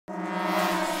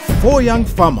4 young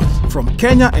farmers from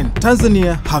Kenya and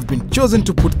Tanzania have been chosen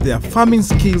to put their farming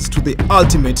skills to the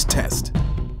ultimate test.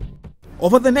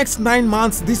 Over the next 9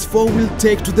 months, these 4 will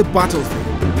take to the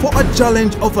battlefield for a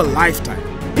challenge of a lifetime.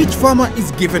 Each farmer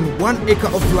is given 1 acre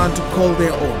of land to call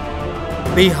their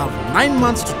own. They have 9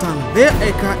 months to turn their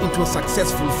acre into a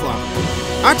successful farm.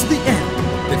 At the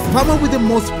end, the farmer with the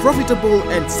most profitable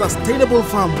and sustainable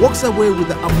farm walks away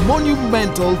with a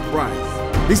monumental prize.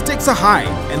 The stakes are high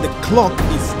and the clock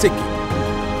is ticking.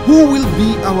 Who will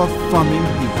be our farming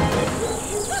hero?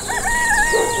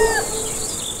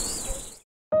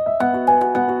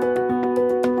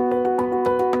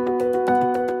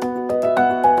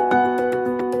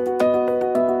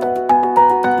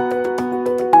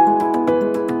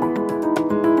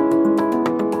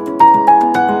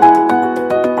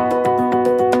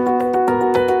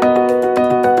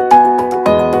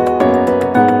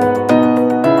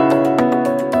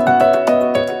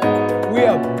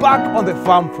 Back on the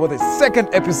farm for the second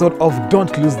episode of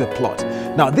Don't Lose the Plot.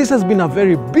 Now, this has been a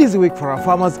very busy week for our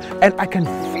farmers and I can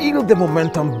feel the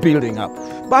momentum building up.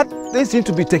 But they seem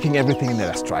to be taking everything in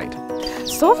their stride.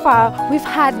 So far, we've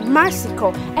had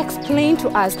Marsico explain to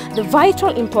us the vital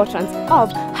importance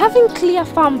of having clear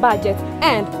farm budgets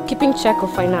and keeping check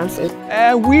of finances.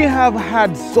 And we have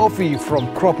had Sophie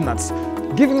from Crop Nuts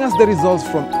giving us the results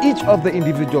from each of the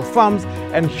individual farms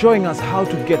and showing us how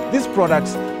to get these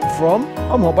products from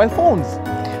our mobile phones.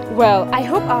 Well, I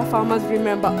hope our farmers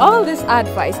remember all this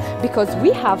advice because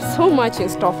we have so much in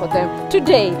store for them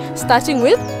today, starting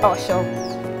with Osho.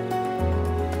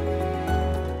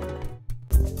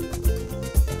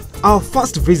 Our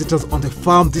first visitors on the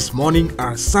farm this morning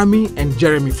are Sammy and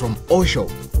Jeremy from Osho.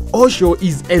 Osho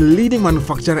is a leading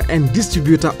manufacturer and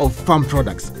distributor of farm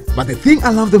products. But the thing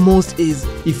I love the most is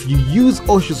if you use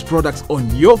Osho's products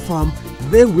on your farm,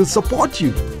 they will support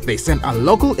you. They send a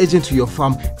local agent to your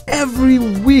farm every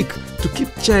week to keep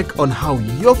check on how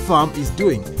your farm is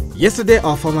doing. Yesterday,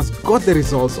 our farmers got the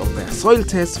results of their soil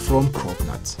tests from Crop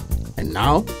Nuts. And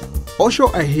now,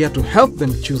 Osho are here to help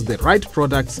them choose the right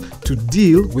products to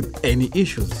deal with any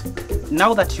issues.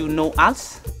 Now that you know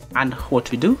us and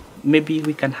what we do, maybe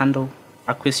we can handle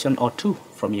a question or two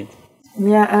from you.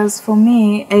 Yeah, as for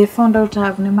me, I found out I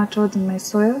have nematodes in my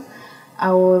soil.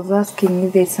 I was asking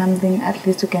if there's something at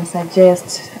least you can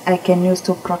suggest I can use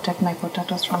to protect my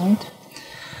potatoes from it.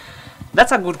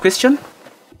 That's a good question.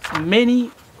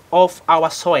 Many of our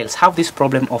soils have this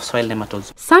problem of soil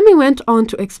nematodes. Sammy went on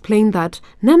to explain that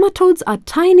nematodes are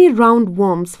tiny round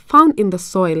worms found in the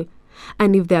soil.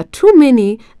 And if there are too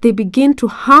many, they begin to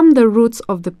harm the roots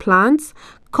of the plants,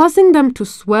 causing them to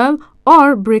swell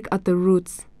or break at the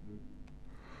roots.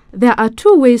 There are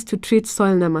 2 ways to treat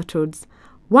soil nematodes.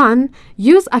 1.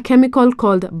 Use a chemical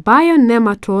called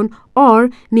bionematone or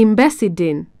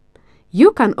nimbecidine.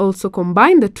 You can also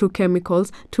combine the 2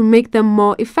 chemicals to make them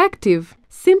more effective.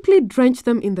 Simply drench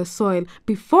them in the soil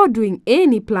before doing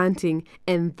any planting,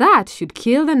 and that should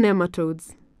kill the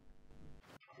nematodes.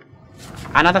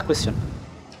 Another question.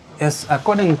 Yes,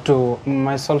 according to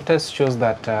my soil test shows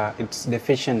that it's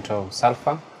deficient of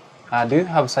sulfur. Do you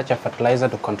have such a fertilizer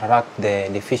to counteract the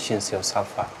deficiency of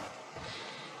sulfur?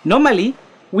 Normally,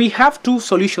 we have 2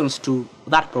 solutions to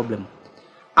that problem.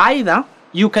 Either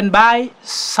you can buy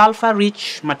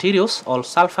sulfur-rich materials or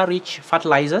sulfur-rich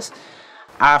fertilizers,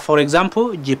 for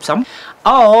example, gypsum.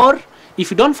 Or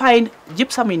if you don't find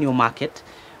gypsum in your market,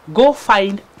 go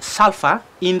find sulfur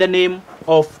in the name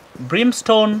of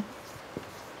brimstone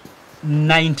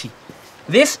 90.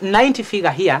 This 90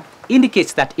 figure here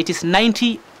indicates that it is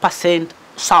 90%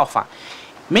 sulfur.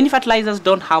 Many fertilizers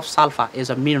don't have sulfur as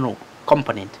a mineral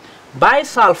component. Buy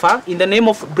sulfur in the name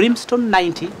of brimstone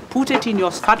 90, put it in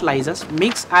your fertilizers,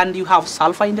 mix, and you have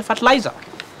sulfur in the fertilizer.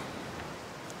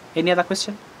 Any other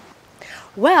question?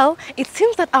 Well, it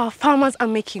seems that our farmers are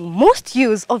making most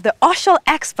use of the Osho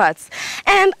experts,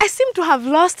 and I seem to have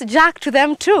lost Jack to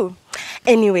them too.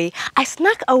 Anyway, I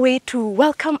snuck away to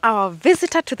welcome our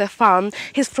visitor to the farm.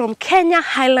 He's from Kenya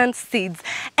Highland Seeds,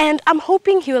 and I'm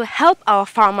hoping he will help our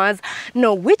farmers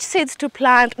know which seeds to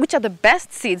plant, which are the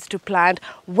best seeds to plant,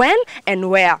 when and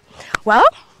where. Well,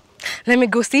 let me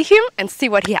go see him and see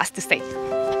what he has to say.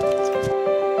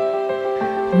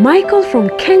 Michael from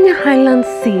Kenya Highland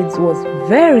Seeds was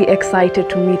very excited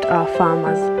to meet our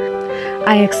farmers.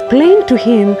 I explained to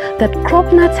him that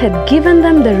Crop Nuts had given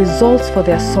them the results for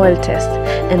their soil test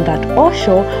and that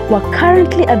Osho were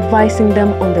currently advising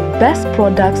them on the best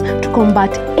products to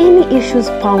combat any issues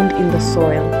found in the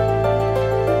soil.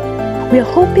 We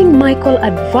are hoping Michael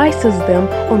advises them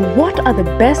on what are the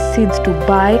best seeds to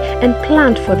buy and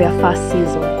plant for their first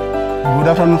season. Good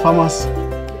afternoon, farmers.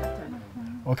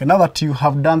 Okay, now that you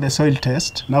have done the soil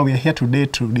test, now we are here today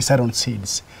to decide on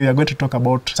seeds. We are going to talk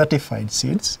about certified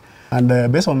seeds, and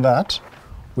based on that,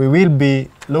 we will be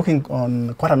looking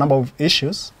on quite a number of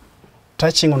issues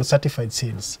touching on certified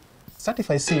seeds.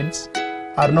 Certified seeds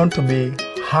are known to be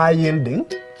high yielding.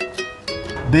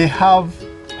 They have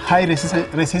high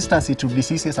resistance to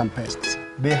diseases and pests.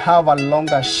 They have a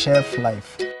longer shelf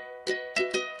life.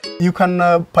 You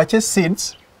can purchase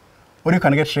seeds or you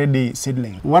can get ready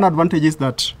seedling. One advantage is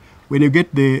that when you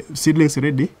get the seedlings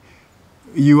ready,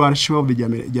 you are sure of the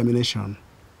germination.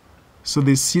 So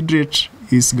the seed rate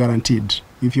is guaranteed.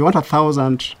 If you want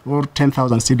 1,000 or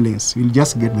 10,000 seedlings, you'll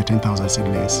just get the 10,000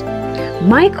 seedlings.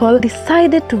 Michael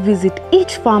decided to visit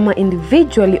each farmer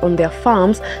individually on their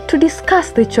farms to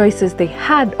discuss the choices they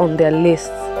had on their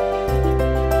lists.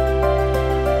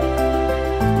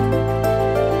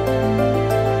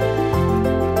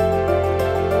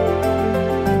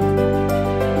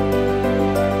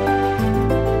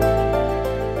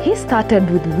 He started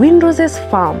with Windrose's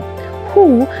farm,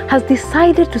 who has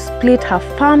decided to split her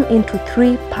farm into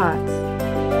 3 parts.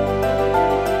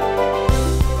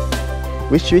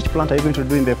 Which plant are you going to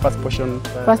do in the first portion?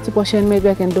 First portion, maybe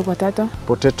I can do potato.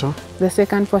 Potato. The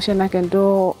second portion, I can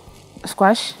do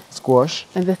squash. Squash.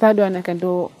 And the third one, I can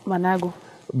do manago.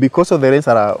 Because of the rains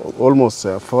are almost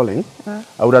falling,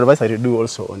 I would advise that you do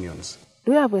also onions.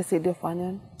 Do you have a seed of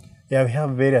onion? Yeah, we have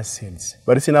various seeds.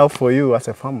 But you see now for you as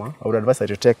a farmer, I would advise that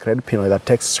you take red pin oil that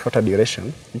takes shorter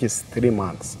duration, which is 3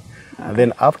 months. Okay. And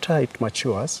then after it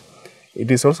matures, it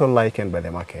is also likened by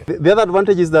the market. The other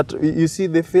advantage is that you see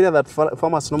the fear that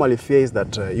farmers normally fear is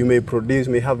that you may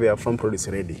have your farm produce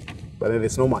ready, but then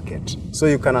there's no market. So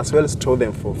you can as well store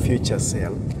them for future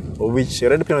sale, of which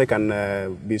red pin oil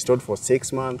can be stored for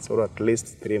 6 months or at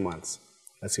least 3 months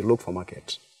as you look for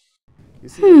market.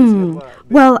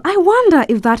 Well, I wonder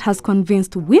if that has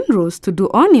convinced Windrose to do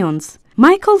onions.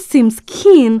 Michael seems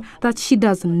keen that she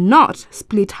does not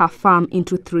split her farm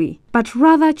into 3, but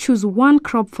rather choose 1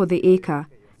 crop for the acre.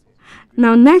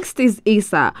 Now next is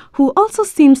Isa, who also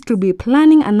seems to be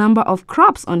planning a number of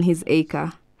crops on his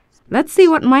acre. Let's see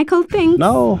what Michael thinks.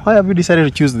 Now, why have you decided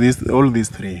to choose all these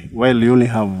 3 while you only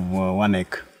have 1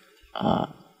 acre?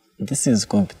 This is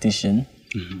competition.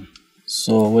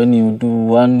 So when you do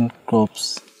 1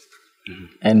 crops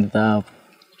and the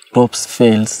crops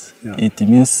fails, it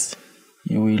means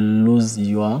you will lose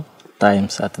your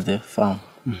times at the farm.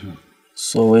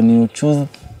 So when you choose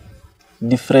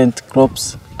different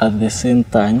crops at the same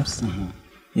times,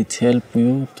 it helps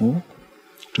you to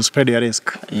spread your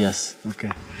risk. Yes.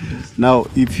 Okay. Now,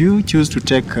 if you choose to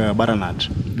take butternut,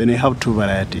 then you have 2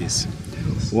 varieties.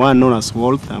 One known as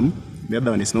Waltham, the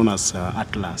other one is known as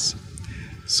Atlas.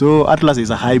 So Atlas is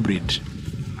a hybrid.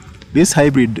 This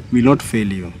hybrid will not fail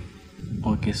you.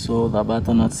 Okay, so the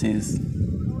butternut is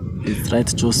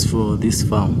right choice for this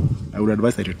farm. I would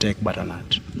advise that you take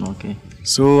butternut. Okay.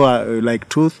 So like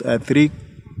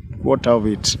 3/4 of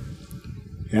it,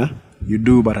 you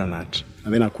do butternut,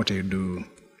 and then a quarter you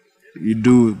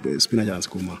do spinach and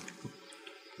skuma.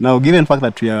 Now, given the fact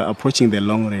that we are approaching the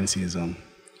long rain season,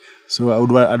 so I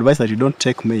would advise that you don't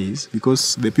take maize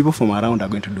because the people from around are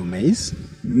going to do maize.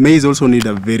 Maize also need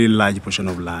a very large portion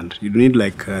of land. You need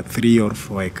like 3 or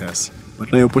 4 acres.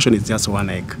 But now your portion is just 1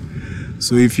 acre.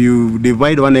 So if you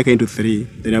divide 1 acre into 3,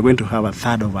 then you're going to have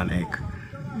 1/3 of 1 acre.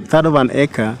 1/3 of 1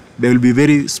 acre, there will be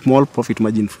very small profit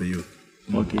margin for you.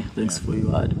 Okay, thanks for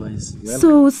your advice.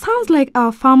 So it sounds like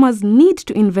our farmers need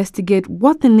to investigate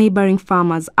what the neighboring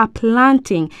farmers are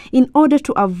planting in order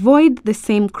to avoid the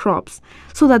same crops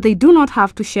so that they do not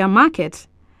have to share market.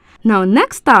 Now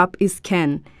next up is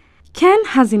Ken. Ken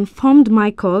has informed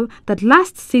Michael that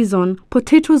last season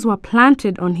potatoes were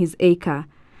planted on his acre.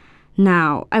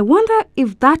 Now, I wonder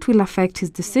if that will affect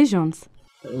his decisions.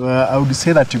 I would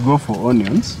say that you go for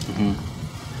onions.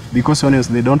 Because onions,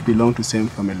 they don't belong to the same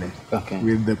family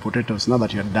with the potatoes, now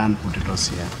that you're done potatoes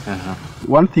here.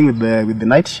 One thing with the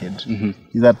nightshade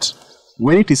is that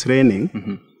when it is raining,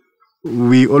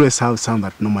 we always have some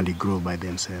that normally grow by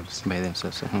themselves.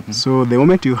 So the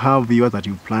moment you have yours that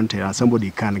you planted and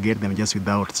somebody can get them just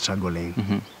without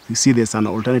struggling, you see there's an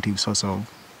alternative source of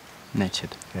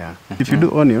nightshade. Yeah. If you do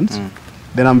onions,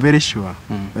 then I'm very sure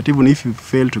that even if you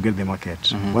fail to get the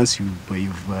market, once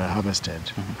you've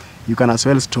harvested, you can as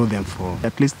well store them for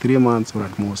at least 3 months or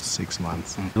at most 6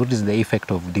 months. What is the effect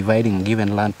of dividing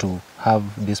given land to have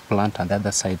this plant and the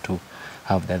other side to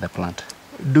have the other plant?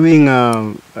 Doing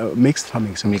mixed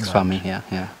farming. Mixed farming, yeah.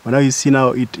 But now you see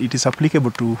now it is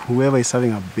applicable to whoever is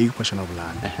having a big portion of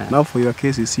land. Now for your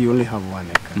case, you see you only have 1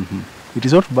 acre. It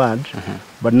is not bad,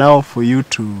 but now for you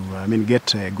to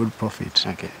get a good profit,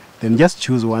 then just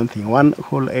choose one thing. One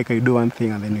whole acre, you do one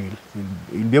thing, and then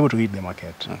you'll be able to hit the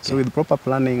market. Okay. So with proper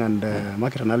planning and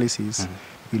market analysis,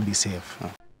 you'll be safe.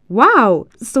 Wow!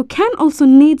 So Ken also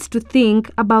needs to think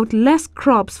about less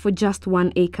crops for just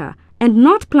 1 acre and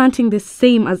not planting the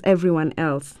same as everyone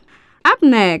else. Up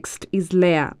next is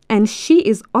Leah, and she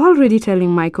is already telling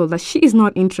Michael that she is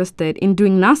not interested in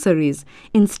doing nurseries.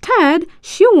 Instead,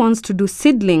 she wants to do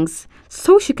seedlings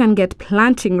so she can get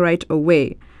planting right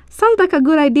away. Sounds like a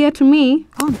good idea to me.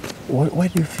 Oh. Why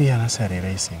do you fear nursery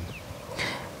raising?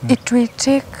 It will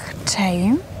take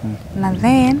time, and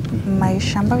then my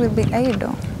shamba will be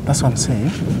idle. That's what I'm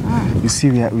saying. You see,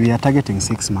 we are targeting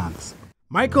 6 months.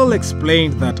 Michael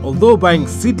explained that although buying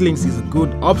seedlings is a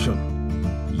good option,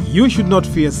 you should not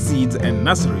fear seeds and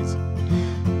nurseries.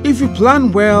 If you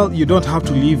plan well, you don't have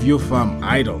to leave your farm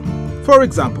idle. For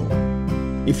example,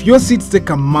 if your seeds take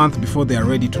a month before they are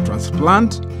ready to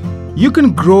transplant, you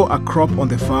can grow a crop on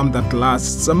the farm that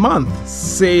lasts a month,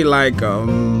 say like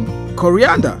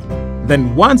coriander.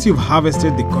 Then once you've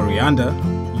harvested the coriander,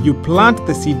 you plant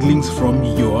the seedlings from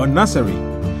your nursery.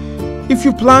 If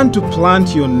you plan to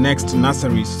plant your next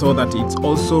nursery so that it's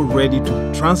also ready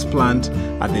to transplant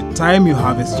at the time you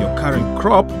harvest your current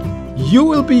crop, you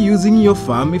will be using your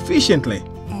farm efficiently.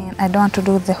 And I don't want to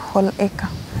do the whole acre,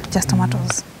 just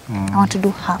tomatoes. I want to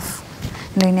do half.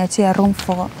 Then I have room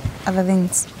for other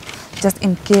things, just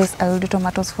in case I will do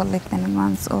tomatoes for like 10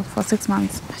 months or for 6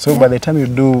 months. So by the time you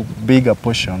do bigger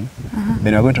portion,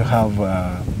 then you're going to have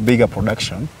bigger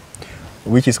production,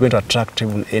 which is going to attract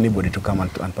even anybody to come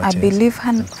and purchase. I believe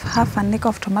half an acre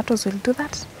of tomatoes will do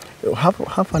that.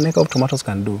 Half an acre of tomatoes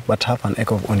can do, but half an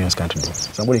acre of onions can't do.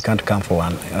 Somebody can't come for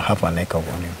half an acre of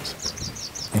onions.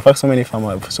 In fact, so many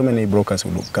farmers, so many brokers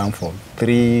will come for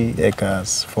 3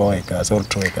 acres, 4 acres, or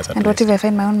 2 acres. And what if I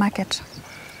find my own market?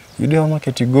 You do your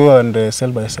market, you go and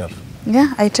sell by yourself.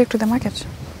 Yeah, I take to the market.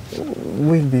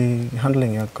 We'll be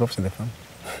handling your crops in the farm.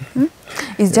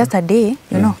 It's just a day,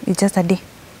 you know, it's just a day.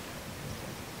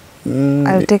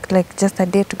 I'll take like just a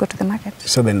day to go to the market.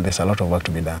 So then there's a lot of work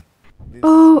to be done.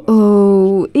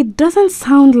 Oh, it doesn't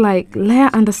sound like Leah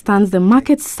understands the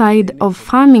market side of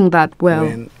farming that well.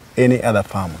 When any other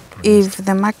farmer. If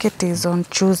the market is on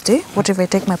Tuesday, what if I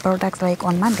take my products like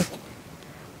on Monday?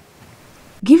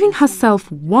 Giving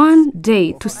herself 1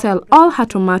 day to sell all her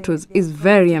tomatoes is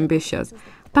very ambitious.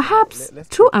 Perhaps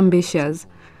too ambitious.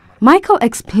 Michael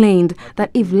explained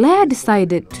that if Leah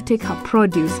decided to take her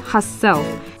produce herself,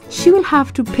 she will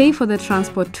have to pay for the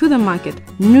transport to the market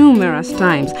numerous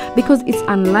times because it's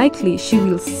unlikely she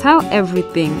will sell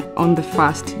everything on the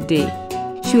first day.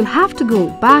 She will have to go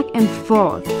back and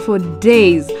forth for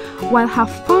days while her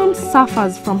farm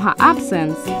suffers from her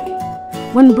absence.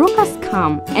 When brokers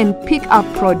come and pick up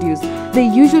produce, they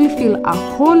usually fill a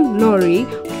whole lorry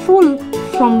full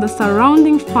from the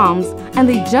surrounding farms, and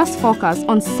they just focus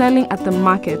on selling at the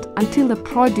market until the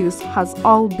produce has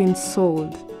all been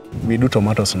sold. We do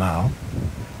tomatoes now.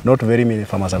 Not very many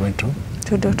farmers are going to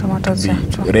do tomatoes,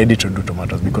 be ready to do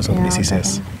tomatoes because of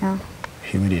diseases,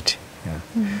 humidity.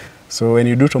 So when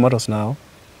you do tomatoes now,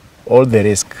 all the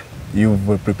risk,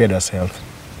 you've prepared yourself.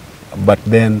 But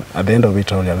then at the end of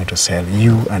it all, you're going to sell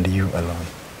you and you alone.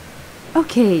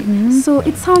 Okay, so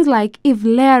it sounds like if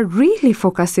Leah really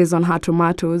focuses on her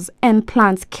tomatoes and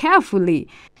plants carefully,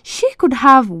 she could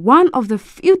have one of the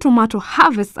few tomato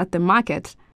harvests at the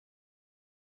market.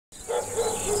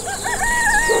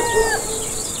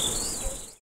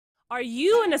 Are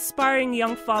you an aspiring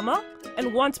young farmer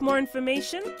and want more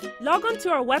information? Log on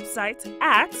to our website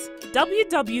at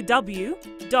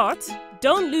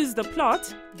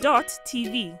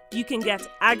www.don'tlosetheplot.tv. You can get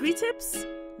agri-tips,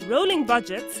 rolling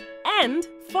budgets, and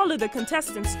follow the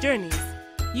contestants' journeys.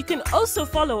 You can also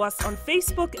follow us on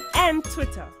Facebook and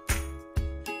Twitter.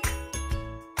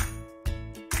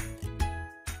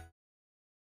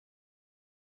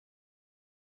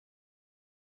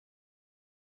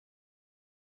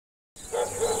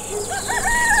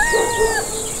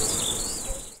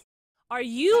 Are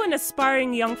you an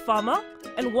aspiring young farmer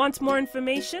and want more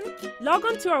information? Log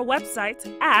on to our website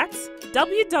at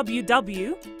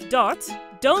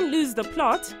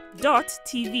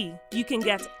www.don'tlosetheplot.tv. You can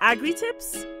get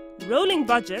agri-tips, rolling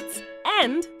budgets,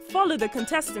 and follow the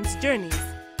contestants' journeys.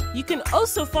 You can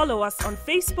also follow us on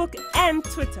Facebook and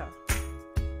Twitter.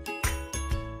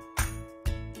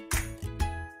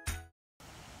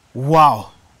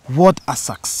 Wow, what a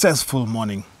successful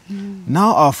morning.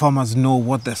 Now our farmers know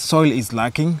what the soil is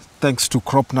lacking thanks to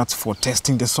CropNuts for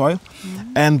testing the soil.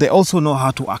 And they also know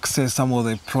how to access some of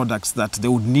the products that they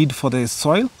would need for the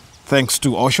soil thanks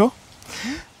to Osho.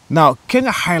 Now,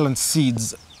 Kenya Highland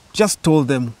Seeds just told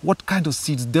them what kind of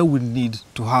seeds they will need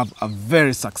to have a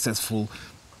very successful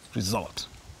result.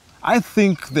 I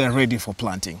think they're ready for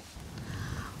planting.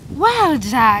 Well,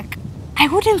 Jack, I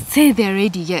wouldn't say they're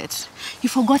ready yet.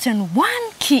 You've forgotten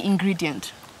one key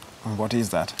ingredient. And what is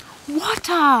that?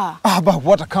 Water. But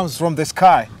water comes from the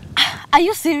sky. Are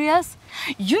you serious?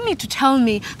 You need to tell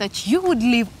me that you would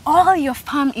leave all your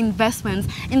farm investments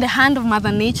in the hand of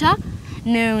Mother Nature?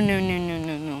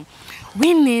 No.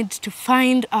 We need to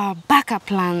find a backup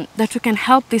plan that we can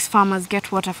help these farmers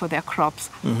get water for their crops.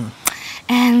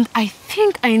 And I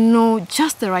think I know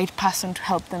just the right person to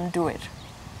help them do it.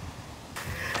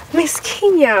 Miss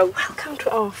Kenya, welcome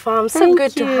to our farm. So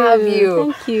good to have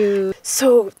you. Thank you.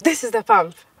 So this is the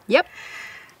pump. Yep.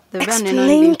 The one and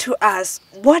Explain only. to us,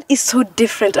 what is so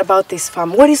different about this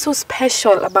farm? What is so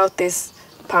special about this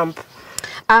pump?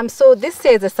 So this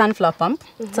is a sunflower pump.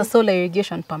 It's a solar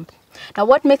irrigation pump. Now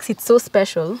what makes it so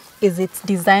special is it's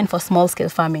designed for small-scale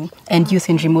farming and use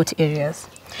in remote areas.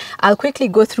 I'll quickly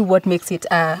go through what makes it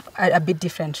a bit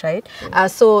different, right?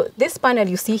 So this panel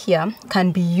you see here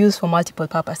can be used for multiple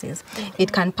purposes.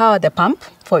 It can power the pump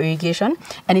for irrigation,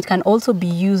 and it can also be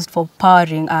used for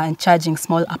powering and charging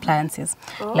small appliances,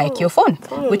 like your phone,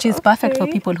 which is perfect for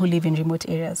people who live in remote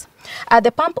areas.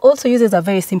 The pump also uses a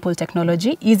very simple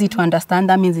technology, easy to understand.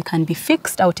 That means it can be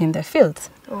fixed out in the fields.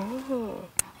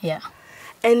 Yeah.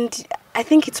 And I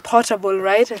think it's portable,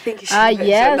 right? I think you should mention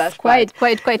yes, that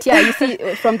quite. Yeah, you see,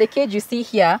 from the cage you see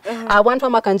here, one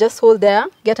farmer can just hold there,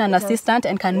 get an assistant,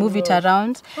 and can move it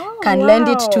around, can lend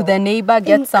it to the neighbor,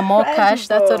 get some more cash,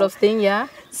 that sort of thing, yeah.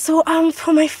 So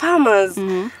for my farmers,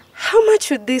 how much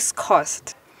would this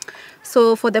cost?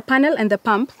 So for the panel and the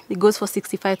pump, it goes for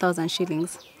 65,000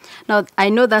 shillings. Now, I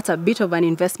know that's a bit of an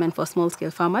investment for small-scale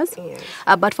farmers,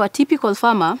 but for a typical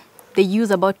farmer, they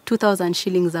use about 2,000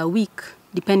 shillings a week,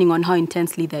 depending on how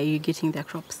intensely they're irrigating their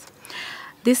crops.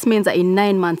 This means that in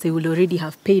 9 months, they will already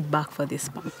have paid back for this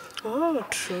pump. Oh,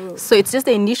 true. So it's just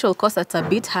the initial cost that's a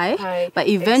bit high, but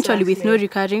eventually with no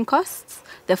recurring costs,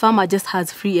 the farmer just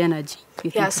has free energy.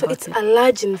 Yeah, so it's a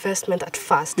large investment at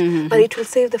first, but it will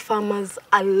save the farmers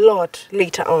a lot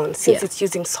later on, since it's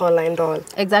using solar and all.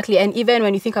 Exactly, and even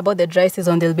when you think about the dry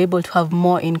season, they'll be able to have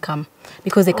more income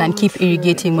because they can keep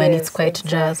irrigating when it's quite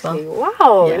dry as well.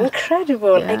 Wow,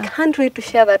 incredible. I can't wait to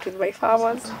share that with my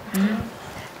farmers.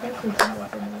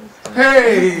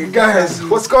 Hey guys,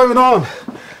 what's going on?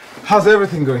 How's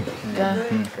everything going?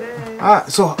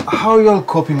 So how are you all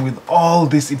coping with all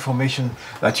this information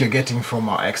that you're getting from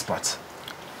our experts?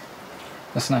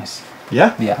 That's nice.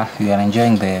 Yeah? Yeah, we are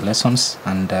enjoying the lessons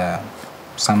and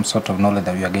some sort of knowledge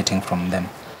that we are getting from them.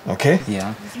 Okay.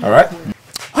 Yeah. All right.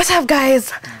 What's up,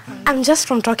 guys? I'm just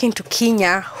from talking to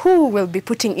Kenya, who will be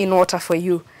putting in water for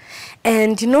you.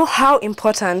 And you know how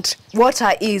important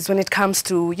water is when it comes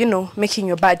to, making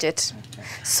your budget.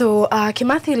 So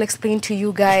Kimathi will explain to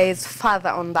you guys further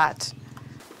on that.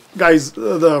 Guys,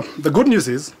 the good news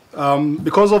is,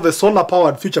 because of the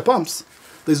solar-powered future pumps,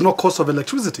 there's no cost of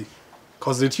electricity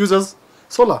because it uses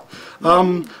solar.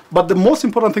 But the most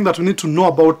important thing that we need to know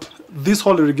about this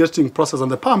whole irrigating process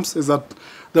and the pumps is that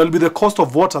there will be the cost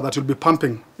of water that you'll be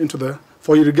pumping into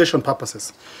for irrigation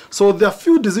purposes. So there are a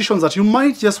few decisions that you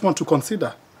might just want to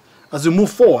consider as you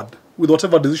move forward with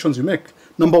whatever decisions you make.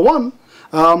 Number one,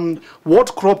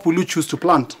 what crop will you choose to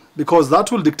plant? Because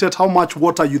that will dictate how much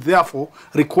water you therefore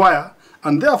require,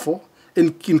 and therefore,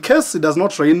 in case it does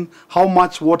not rain, how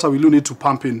much water will you need to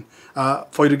pump in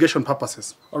for irrigation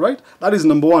purposes. All right, that is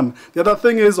number one. The other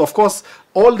thing is, of course,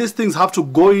 all these things have to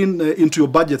go into your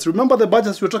budgets. Remember the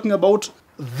budgets we're talking about?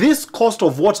 This cost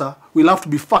of water will have to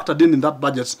be factored in that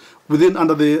budget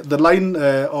under the line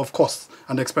of costs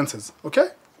and expenses. Okay?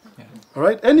 Yeah. All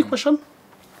right. Any question?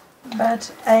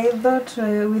 But I thought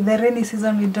with the rainy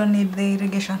season we don't need the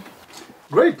irrigation.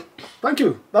 Great. Thank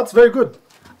you. That's very good.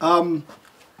 Can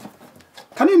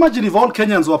you imagine if all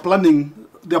Kenyans were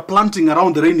planting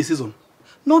around the rainy season?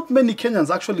 Not many Kenyans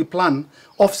actually plan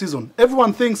off-season.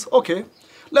 Everyone thinks, okay,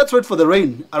 let's wait for the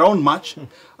rain around March,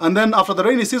 and then after the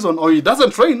rainy season, or it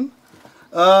doesn't rain,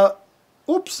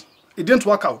 oops, it didn't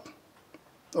work out.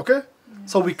 Okay?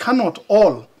 So we cannot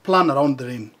all plan around the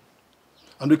rain.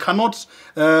 And we cannot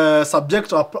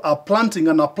subject our planting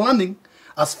and our planning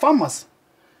as farmers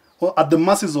at the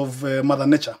mercies of Mother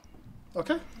Nature.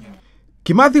 Okay?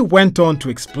 Kimathi went on to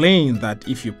explain that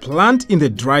if you plant in the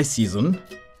dry season,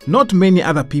 not many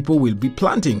other people will be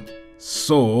planting.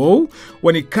 So,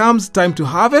 when it comes time to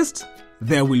harvest,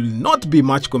 there will not be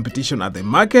much competition at the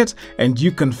market and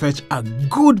you can fetch a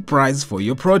good price for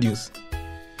your produce.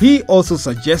 He also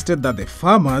suggested that the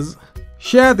farmers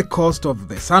share the cost of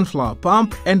the sunflower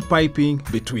pump and piping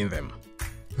between them.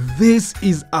 This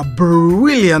is a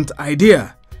brilliant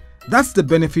idea. That's the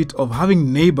benefit of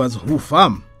having neighbors who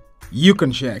farm. You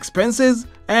can share expenses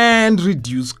and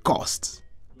reduce costs.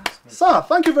 Sir,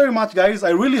 thank you very much, guys.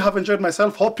 I really have enjoyed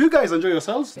myself. Hope you guys enjoy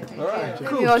yourselves. All right,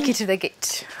 cool. We walk you to the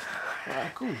gate.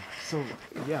 Cool. So,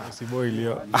 yeah.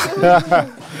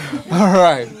 All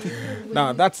right.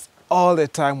 Now, that's all the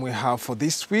time we have for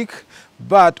this week,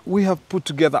 but we have put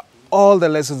together all the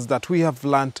lessons that we have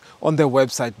learned on the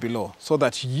website below so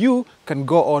that you can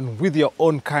go on with your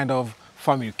own kind of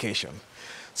farm education.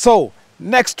 So,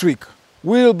 next week,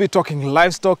 we'll be talking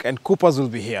livestock and Coopers will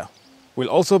be here. We'll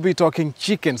also be talking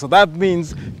chicken, so that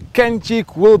means Ken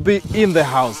Chick will be in the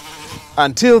house.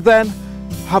 Until then,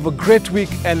 have a great week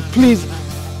and please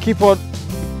keep on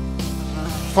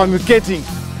fumigating.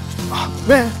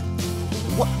 Man,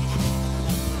 what?